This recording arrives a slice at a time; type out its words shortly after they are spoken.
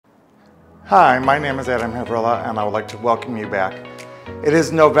Hi, my name is Adam Havrilla and I would like to welcome you back. It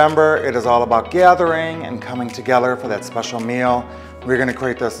is November, it is all about gathering and coming together for that special meal. We're going to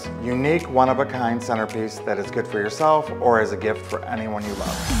create this unique, one-of-a-kind centerpiece that is good for yourself or as a gift for anyone you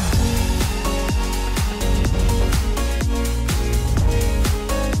love.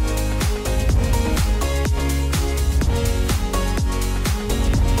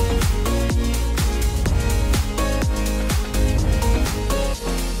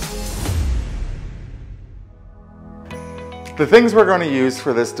 The things we're going to use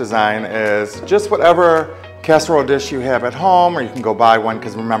for this design is just whatever casserole dish you have at home, or you can go buy one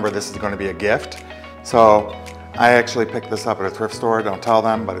because remember this is going to be a gift. So I actually picked this up at a thrift store, don't tell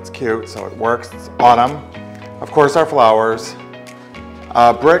them, but it's cute, so it works. It's autumn. Of course our flowers.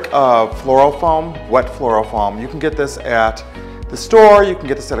 A brick of floral foam, wet floral foam. You can get this at the store, you can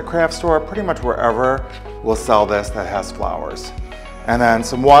get this at a craft store, pretty much wherever will sell this that has flowers. And then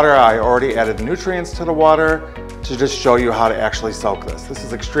some water. I already added the nutrients to the water to just show you how to actually soak this. This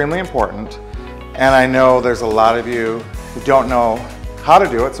is extremely important, and I know there's a lot of you who don't know how to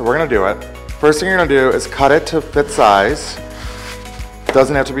do it, so we're gonna do it. First thing you're gonna do is cut it to fit size. It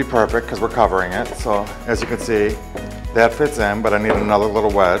doesn't have to be perfect because we're covering it, so as you can see, that fits in, but I need another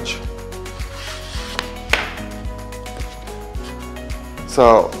little wedge.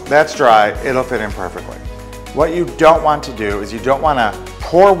 So that's dry, it'll fit in perfectly. What you don't want to do is you don't want to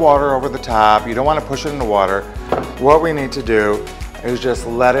pour water over the top, you don't want to push it in the water. What we need to do is just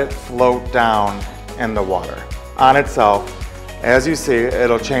let it float down in the water on itself. As you see,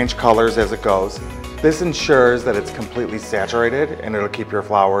 it'll change colors as it goes. This ensures that it's completely saturated and it'll keep your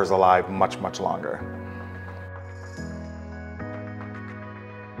flowers alive much, much longer.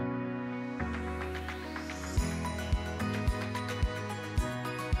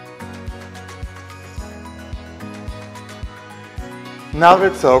 Now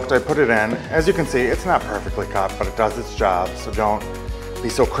that it's soaked, I put it in. As you can see, it's not perfectly cut, but it does its job, so don't be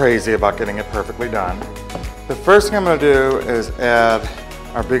so crazy about getting it perfectly done. The first thing I'm going to do is add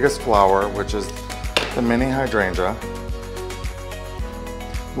our biggest flower, which is the mini hydrangea.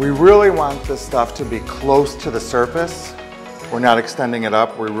 We really want this stuff to be close to the surface. We're not extending it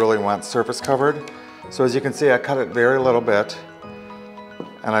up, we really want surface covered. So as you can see, I cut it very little bit,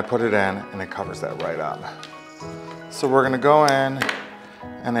 and I put it in, and it covers that right up. So we're going to go in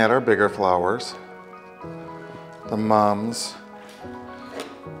and add our bigger flowers, the mums,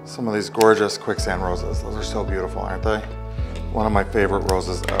 some of these gorgeous quicksand roses. Those are so beautiful, aren't they? One of my favorite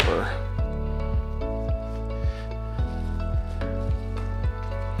roses ever.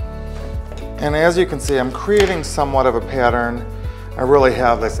 And as you can see, I'm creating somewhat of a pattern. I really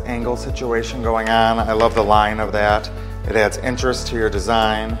have this angle situation going on. I love the line of that. It adds interest to your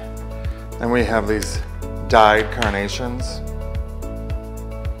design. Then we have these dyed carnations.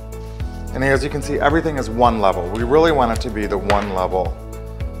 And as you can see, everything is one level. We really want it to be the one level.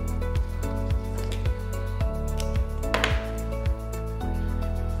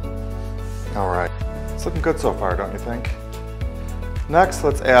 All right, it's looking good so far, don't you think? Next,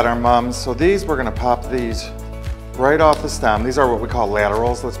 let's add our mums. So these, we're gonna pop these right off the stem. These are what we call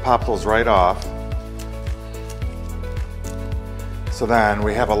laterals. Let's pop those right off. So then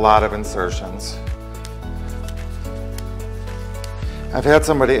we have a lot of insertions. I've had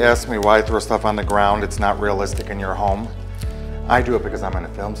somebody ask me why I throw stuff on the ground. It's not realistic in your home. I do it because I'm in a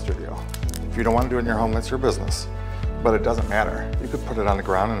film studio. If you don't want to do it in your home, that's your business. But it doesn't matter. You could put it on the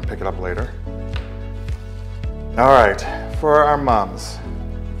ground and pick it up later. All right, for our mums,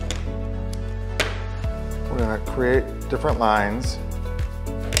 we're going to create different lines.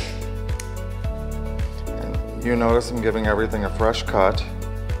 And you notice I'm giving everything a fresh cut.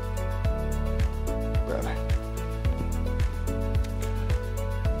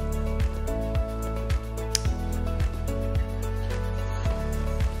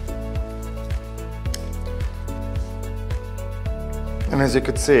 And as you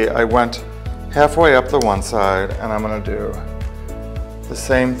can see, I went halfway up the one side, and I'm going to do the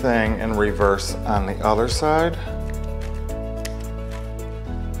same thing in reverse on the other side.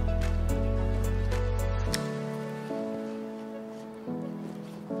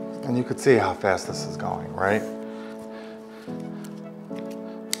 And you can see how fast this is going, right?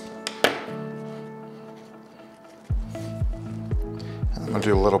 And I'm going to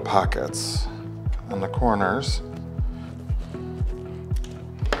do little pockets on the corners.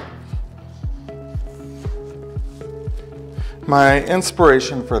 My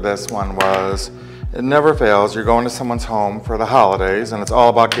inspiration for this one was, it never fails, you're going to someone's home for the holidays and it's all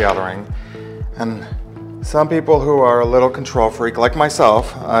about gathering. And some people who are a little control freak, like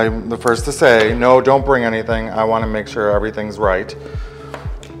myself, I'm the first to say, no, don't bring anything. I want to make sure everything's right.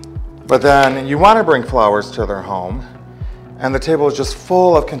 But then you want to bring flowers to their home, and the table is just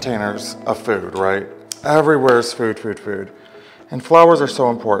full of containers of food, right? Everywhere is food, food, food. And flowers are so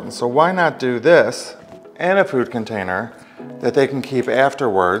important, so why not do this in a food container that they can keep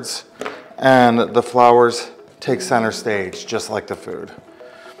afterwards, and the flowers take center stage just like the food.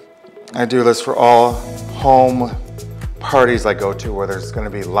 I do this for all home parties I go to where there's going to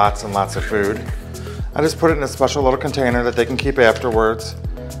be lots and lots of food. I just put it in a special little container that they can keep afterwards,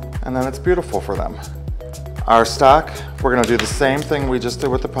 and then it's beautiful for them. Our stock, we're going to do the same thing we just did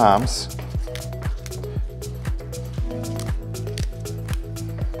with the palms.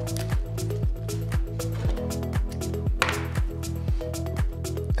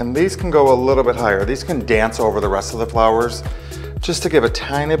 And these can go a little bit higher. These can dance over the rest of the flowers just to give a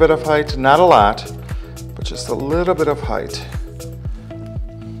tiny bit of height, not a lot, but just a little bit of height.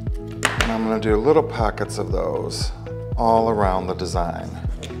 And I'm going to do little pockets of those all around the design.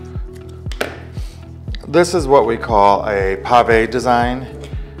 This is what we call a pave design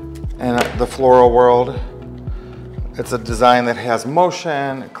in the floral world. It's a design that has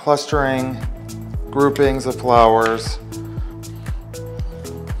motion, clustering, groupings of flowers.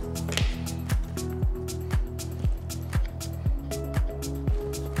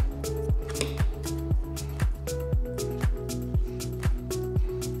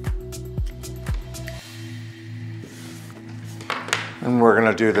 And we're going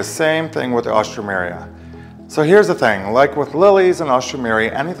to do the same thing with the Austrameria. So here's the thing, like with lilies and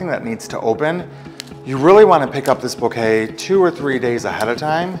Austrameria, anything that needs to open, you really want to pick up this bouquet 2 or 3 days ahead of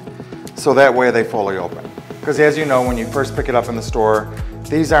time, so that way they fully open. Because as you know, when you first pick it up in the store,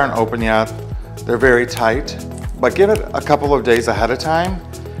 these aren't open yet, they're very tight, but give it a couple of days ahead of time,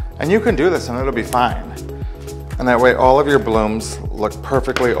 and you can do this and it'll be fine. And that way all of your blooms look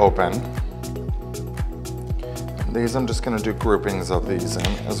perfectly open. These I'm just going to do groupings of these in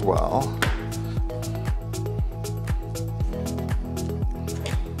as well.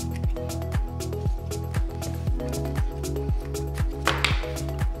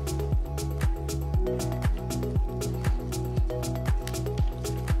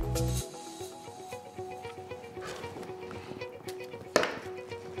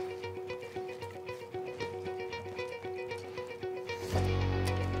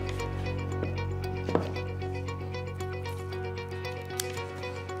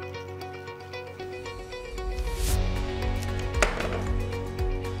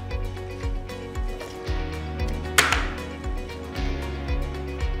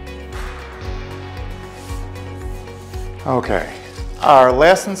 Okay, our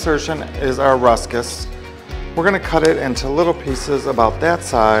last insertion is our ruscus. We're going to cut it into little pieces about that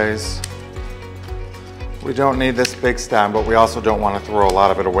size. We don't need this big stem, but we also don't want to throw a lot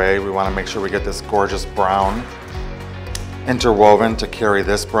of it away. We want to make sure we get this gorgeous brown interwoven to carry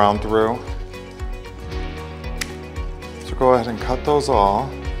this brown through. So go ahead and cut those all.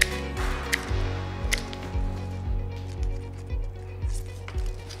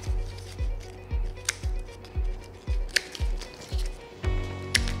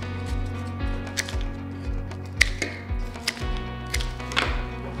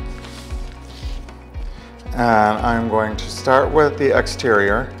 And I'm going to start with the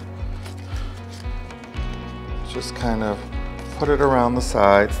exterior. Just kind of put it around the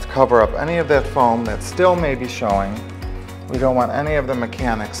sides to cover up any of that foam that still may be showing. We don't want any of the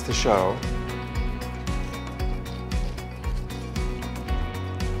mechanics to show.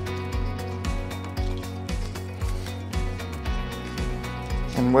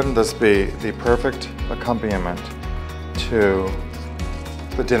 And wouldn't this be the perfect accompaniment to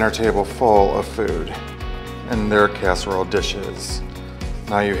the dinner table full of food and their casserole dishes?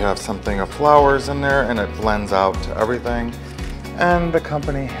 Now you have something of flowers in there and it blends out to everything, and the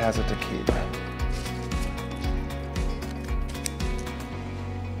company has it to keep.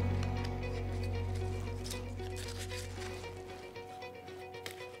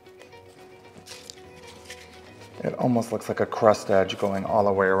 It almost looks like a crust edge going all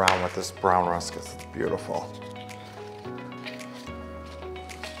the way around with this brown ruscus. It's beautiful.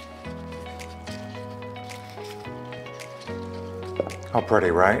 How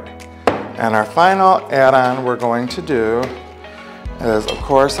pretty, right? And our final add-on we're going to do is, of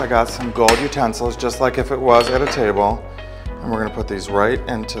course, I got some gold utensils, just like if it was at a table. And we're gonna put these right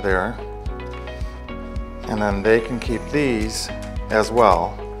into there. And then they can keep these as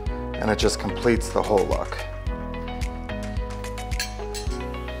well. And it just completes the whole look.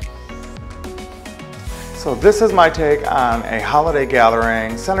 So this is my take on a holiday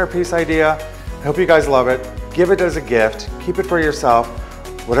gathering centerpiece idea. I hope you guys love it. Give it as a gift, keep it for yourself,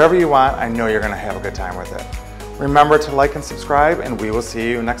 whatever you want. I know you're gonna have a good time with it. Remember to like and subscribe, and we will see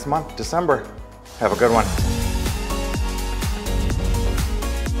you next month, December. Have a good one.